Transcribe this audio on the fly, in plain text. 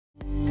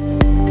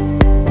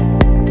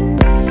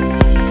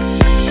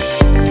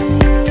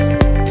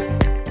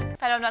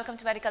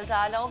Medical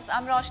Dialogues.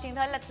 I'm Roshni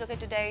Dhal. Let's look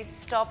at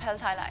today's top health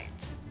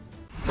highlights.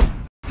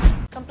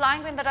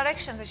 Complying with the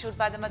directions issued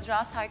by the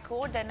Madras High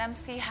Court, the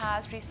NMC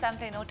has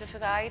recently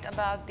notified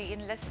about the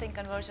enlisting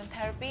conversion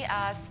therapy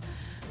as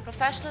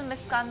professional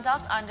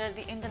misconduct under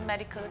the Indian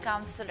Medical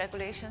Council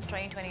Regulations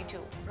 2022.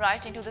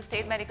 Writing to the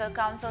state medical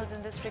councils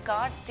in this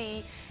regard,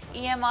 the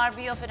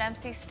EMRB of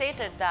NMC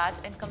stated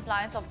that in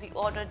compliance of the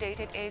order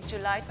dated 8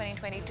 July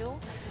 2022,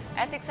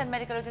 Ethics and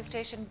Medical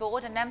Registration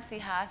Board NMC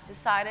has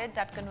decided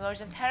that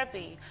conversion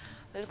therapy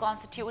will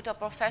constitute a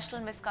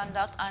professional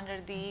misconduct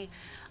under the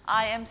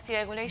IMC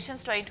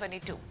Regulations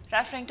 2022.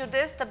 Referring to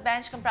this, the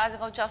bench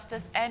comprising of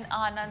Justice N.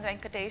 Anand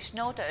Venkatesh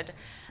noted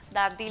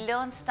that the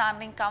Learned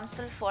Standing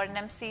Counsel for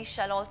NMC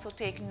shall also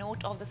take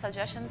note of the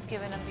suggestions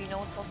given in the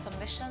notes of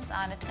submissions,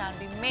 and it can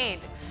be made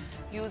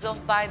use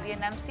of by the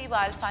NMC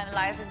while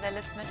finalizing the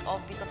enlistment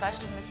of the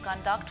professional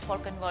misconduct for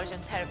conversion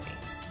therapy.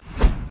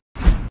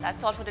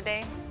 That's all for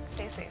today.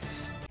 Stay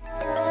safe.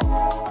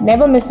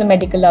 Never miss a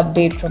medical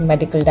update from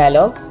Medical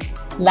Dialogues.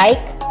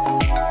 Like,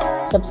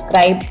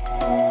 subscribe,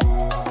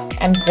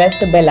 and press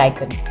the bell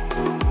icon.